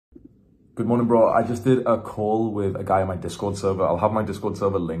Good morning, bro. I just did a call with a guy on my Discord server. I'll have my Discord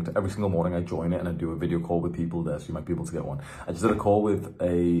server linked. Every single morning I join it and I do a video call with people there, so you might be able to get one. I just did a call with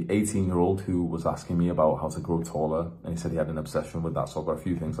a 18-year-old who was asking me about how to grow taller, and he said he had an obsession with that, so I've got a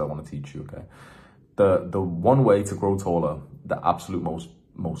few things I want to teach you, okay? The one way to grow taller, the absolute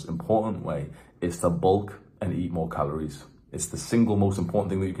most important way, is to bulk and eat more calories. It's the single most important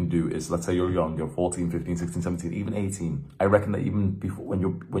thing that you can do. Is, let's say you're young, you're 14, 15, 16, 17, even 18. I reckon that even before,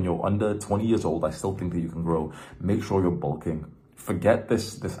 when you're under 20 years old, I still think that you can grow. Make sure you're bulking. Forget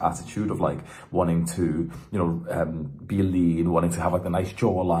this attitude of like wanting to, be lean, wanting to have like a nice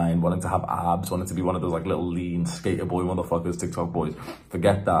jawline, wanting to have abs, wanting to be one of those like little lean skater boy motherfuckers, TikTok boys.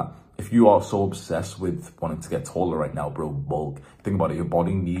 Forget that. If you are so obsessed with wanting to get taller right now, bro, bulk. Think about it. Your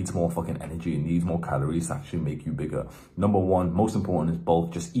body needs more fucking energy. It needs more calories to actually make you bigger. Number one, most important, is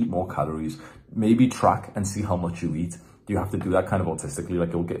bulk. Just eat more calories. Maybe track and see how much you eat. You have to do that kind of autistically.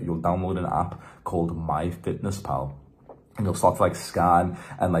 Like you'll download an app called MyFitnessPal. And you'll start to like scan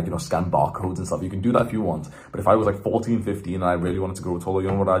and scan barcodes and stuff. You can do that if you want. But if I was like 14, 15 and I really wanted to grow taller, you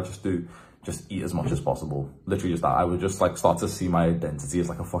know what I'd just do? Just eat as much as possible. Literally just that. I would just like start to see my identity as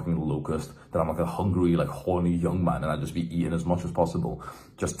like a fucking locust, that I'm like a hungry, like horny young man, and I'd just be eating as much as possible.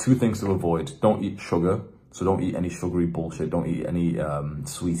 Just two things to avoid. Don't eat sugar. So don't eat any sugary bullshit. Don't eat any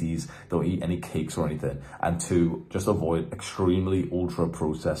sweeties. Don't eat any cakes or anything. And two, just avoid extremely ultra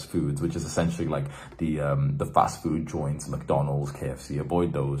processed foods, which is essentially like the fast food joints, McDonald's, KFC.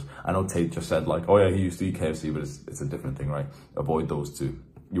 Avoid those. I know Tate just said like, oh yeah, he used to eat KFC, but it's a different thing, right? Avoid those two.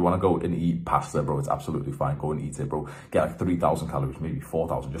 You want to go and eat pasta, bro, it's absolutely fine. Go and eat it, bro. Get like 3,000 calories, maybe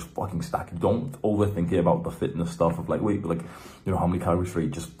 4,000. Just fucking stack it. Don't overthink it about the fitness stuff of like, wait, like, how many calories for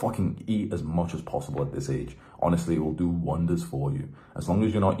eat? Just fucking eat as much as possible at this age. Honestly, it will do wonders for you. As long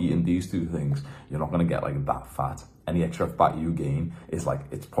as you're not eating these two things, you're not going to get like that fat. Any extra fat you gain is like,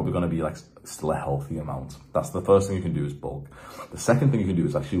 it's probably going to be like still a healthy amount. That's the first thing you can do, is bulk. The second thing you can do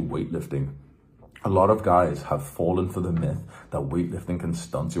is actually weightlifting. A lot of guys have fallen for the myth that weightlifting can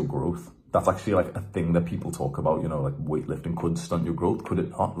stunt your growth. That's actually like a thing that people talk about, like weightlifting could stunt your growth. Could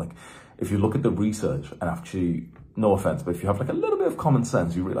it not? Like, if you look at the research and actually, no offense, but if you have like a little bit of common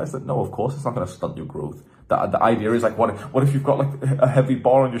sense, you realize that no, of course it's not going to stunt your growth. The idea is like, what if you've got like a heavy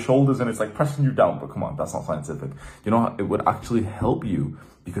bar on your shoulders and it's like pressing you down? But come on, that's not scientific. It would actually help you,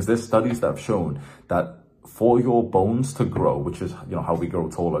 because there's studies that have shown that for your bones to grow, which is, how we grow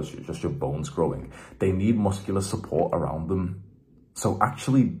taller, is just your bones growing, they need muscular support around them. So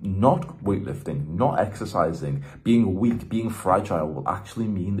actually not weightlifting, not exercising, being weak, being fragile will actually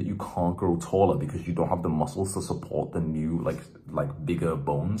mean that you can't grow taller, because you don't have the muscles to support the new, like bigger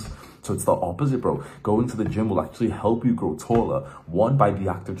bones. So it's the opposite, bro. Going to the gym will actually help you grow taller. One, by the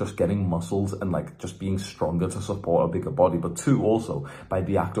act of just getting muscles and like just being stronger to support a bigger body. But two, also by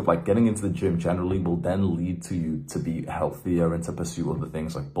the act of like getting into the gym generally will then lead to you to be healthier and to pursue other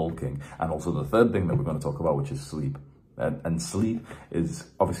things like bulking. And also the third thing that we're going to talk about, which is sleep. And sleep is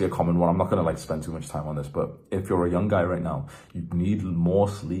obviously a common one. I'm not going to like spend too much time on this, but if you're a young guy right now, you need more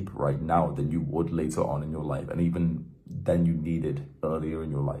sleep right now than you would later on in your life, and even than you needed earlier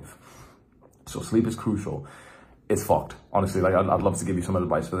in your life. So sleep is crucial. It's fucked. Honestly, like I'd love to give you some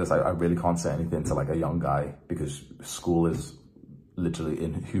advice for this. I really can't say anything to like a young guy, because school is literally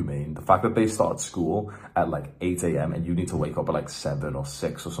inhumane. The fact that they start school at like 8 a.m. and you need to wake up at like 7 or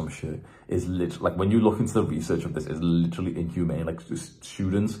 6 or some shit is literally, like, when you look into the research of this, is literally inhumane. Like,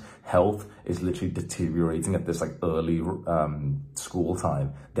 students' health is literally deteriorating at this like early school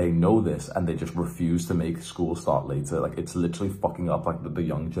time. They know this and they just refuse to make school start later. Like, it's literally fucking up like the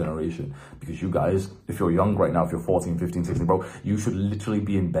young generation, because you guys, if you're young right now, if you're 14, 15, 16, bro, you should literally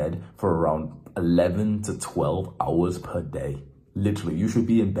be in bed for around 11 to 12 hours per day. Literally, you should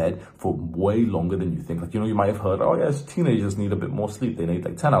be in bed for way longer than you think. Like, you might have heard, oh yes, teenagers need a bit more sleep. They need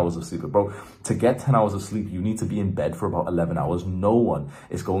like 10 hours of sleep. But bro, to get 10 hours of sleep, you need to be in bed for about 11 hours. No one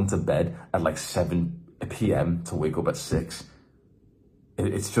is going to bed at like 7 p.m. to wake up at 6.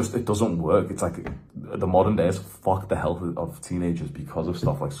 It's just, it doesn't work. It's like the modern day has fucked the health of teenagers because of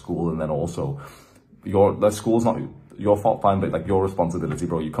stuff like school. And then also, school's not your fault, fine, but like your responsibility,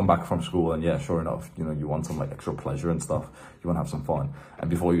 bro. You come back from school and yeah, sure enough, you want some like extra pleasure and stuff. You want to have some fun.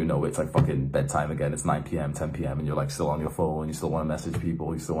 And before you know it, it's like fucking bedtime again. It's 9 p.m., 10 p.m. and you're like still on your phone. You still want to message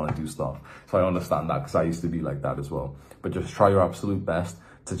people. You still want to do stuff. So I understand that, because I used to be like that as well. But just try your absolute best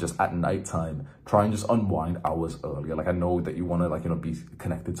to just at night time, try and just unwind hours earlier. Like, I know that you want to like, be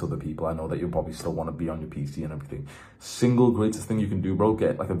connected to other people. I know that you probably still want to be on your PC and everything. Single greatest thing you can do, bro,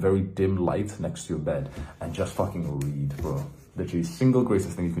 get like a very dim light next to your bed and just fucking read, bro. Literally, single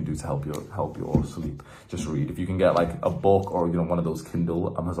greatest thing you can do to help your sleep. Just read. If you can get like a book or, you know, one of those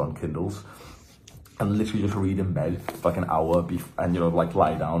Amazon Kindles, and literally just read in bed for like an hour and, you know, like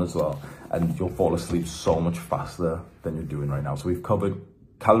lie down as well, and you'll fall asleep so much faster than you're doing right now. So we've covered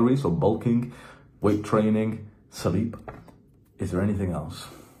calories, so bulking, weight training, sleep. Is there anything else?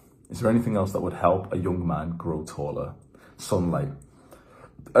 Is there anything else that would help a young man grow taller? Sunlight.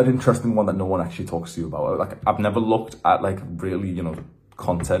 An interesting one that no one actually talks to you about. Like, I've never looked at like really, you know,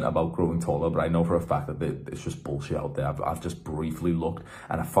 content about growing taller, but I know for a fact that it's just bullshit out there. I've just briefly looked,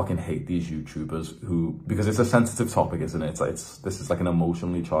 and I fucking hate these YouTubers who, because it's a sensitive topic, isn't it? This is like an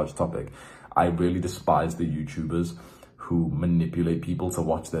emotionally charged topic. I really despise the YouTubers who manipulate people to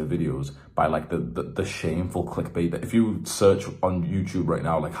watch their videos by like the shameful clickbait. That if you search on YouTube right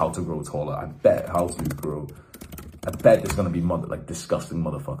now, like how to grow taller, I bet there's gonna be disgusting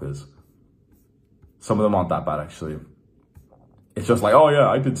motherfuckers. Some of them aren't that bad actually. It's just like, oh yeah,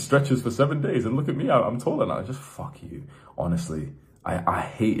 I did stretches for 7 days and look at me, I'm taller now. Just fuck you. Honestly, I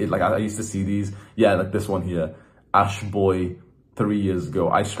hate it. Like I used to see these, yeah, like this one here, Ash Boy 3 years ago.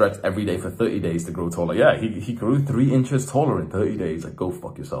 I stretched every day for 30 days to grow taller. Yeah, he grew 3 inches taller in 30 days. Like, go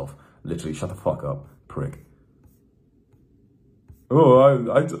fuck yourself. Literally, shut the fuck up, prick.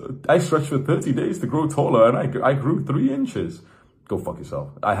 Oh, I stretched for 30 days to grow taller and I grew 3 inches. Go fuck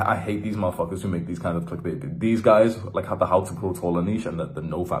yourself. I hate these motherfuckers who make these kind of clickbait. These guys like have the how to grow taller niche and the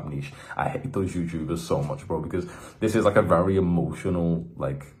no-fap niche. I hate those YouTubers so much, bro, because this is like a very emotional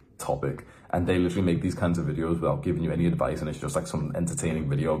like topic, and they literally make these kinds of videos without giving you any advice, and it's just like some entertaining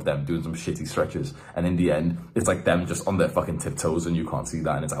video of them doing some shitty stretches, and in the end it's like them just on their fucking tiptoes and you can't see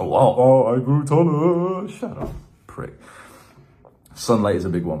that, and it's like, oh I grew taller. Shut up, prick. Sunlight is a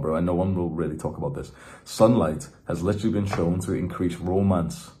big one, bro, and no one will really talk about this. Sunlight has literally been shown to increase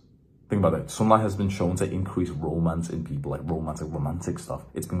romance. Think about it. Sunlight has been shown to increase romance in people, like romantic stuff.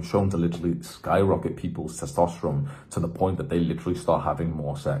 It's been shown to literally skyrocket people's testosterone to the point that they literally start having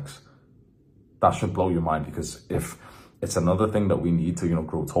more sex. That should blow your mind, because if it's another thing that we need to, you know,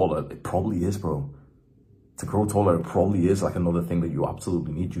 grow taller, it probably is, bro. To grow taller, it probably is like another thing that you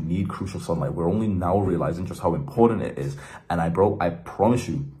absolutely need. You need crucial sunlight. We're only now realizing just how important it is. And I promise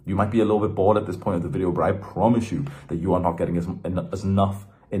you, you might be a little bit bored at this point of the video, but I promise you that you are not getting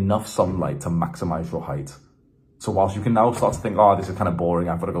enough sunlight to maximize your height. So whilst you can now start to think, oh, this is kind of boring,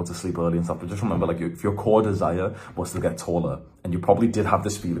 I've got to go to sleep early and stuff, but just remember, like, if your core desire was to get taller, and you probably did have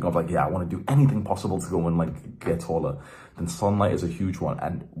this feeling of like, yeah, I want to do anything possible to go and like get taller, then sunlight is a huge one.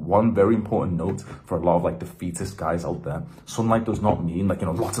 And one very important note for a lot of like defeatist guys out there, sunlight does not mean like, you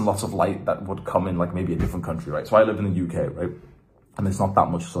know, lots and lots of light that would come in like maybe a different country, right? So I live in the UK, right? And there's not that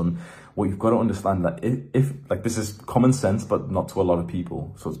much sun. What you've got to understand that if like, this is common sense, but not to a lot of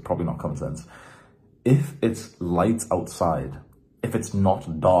people, so it's probably not common sense. If it's light outside, if it's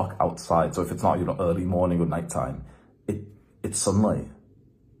not dark outside, so if it's not, you know, early morning or nighttime, it's sunlight.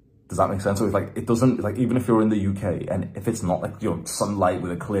 Does that make sense? So it's like, it doesn't, like, even if you're in the UK and if it's not like, you know, sunlight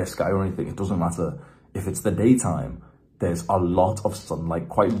with a clear sky or anything, it doesn't matter. If it's the daytime, there's a lot of sunlight,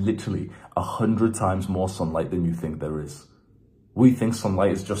 quite literally 100 times more sunlight than you think there is. We think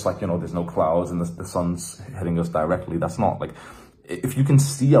sunlight is just like, you know, there's no clouds and the sun's hitting us directly. That's not, like, if you can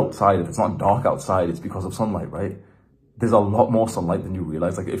see outside, if it's not dark outside, it's because of sunlight, right? There's a lot more sunlight than you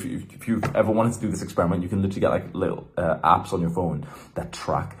realize. Like, if you ever wanted to do this experiment, you can literally get like little apps on your phone that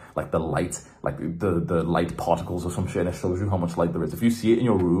track like the light, like the light particles or some shit, and it shows you how much light there is. If you see it in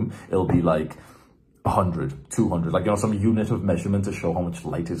your room, it'll be like 100, 200, like, you know, some unit of measurement to show how much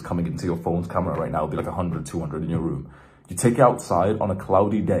light is coming into your phone's camera right now. It'll be like 100, 200 in your room. You take it outside on a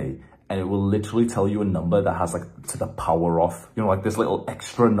cloudy day, and it will literally tell you a number that has like to the power of, you know, like this little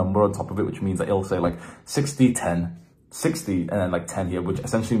extra number on top of it, which means that it'll say like 60, 10, 60, and then like 10 here, which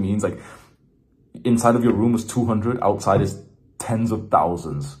essentially means like inside of your room is 200, outside is tens of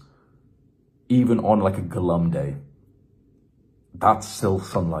thousands, even on like a glum day. That's still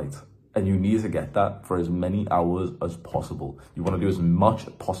sunlight. And you need to get that for as many hours as possible. You want to do as much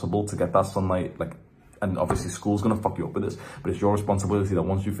as possible to get that sunlight, like, and obviously school's gonna fuck you up with this, but it's your responsibility that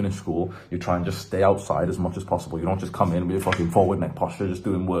once you finish school, you try and just stay outside as much as possible. You don't just come in with a fucking forward neck posture, just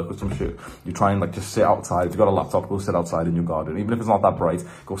doing work or some shit. You try and like just sit outside. If you've got a laptop, go sit outside in your garden. Even if it's not that bright,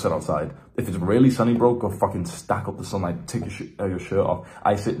 go sit outside. If it's really sunny, bro, go fucking stack up the sunlight, take your shirt off.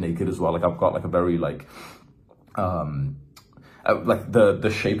 I sit naked as well. Like, I've got like a very like the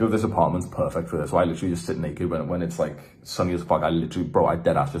shape of this apartment's perfect for this. So I literally just sit naked when it's like sunny as fuck. I literally, bro, I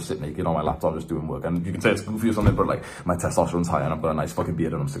dead ass just sit naked on my laptop just doing work. And you can say it's goofy or something, but like my testosterone's high and I've got a nice fucking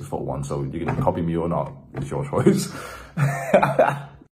beard and I'm 6'1", so you can copy me or not. It's your choice.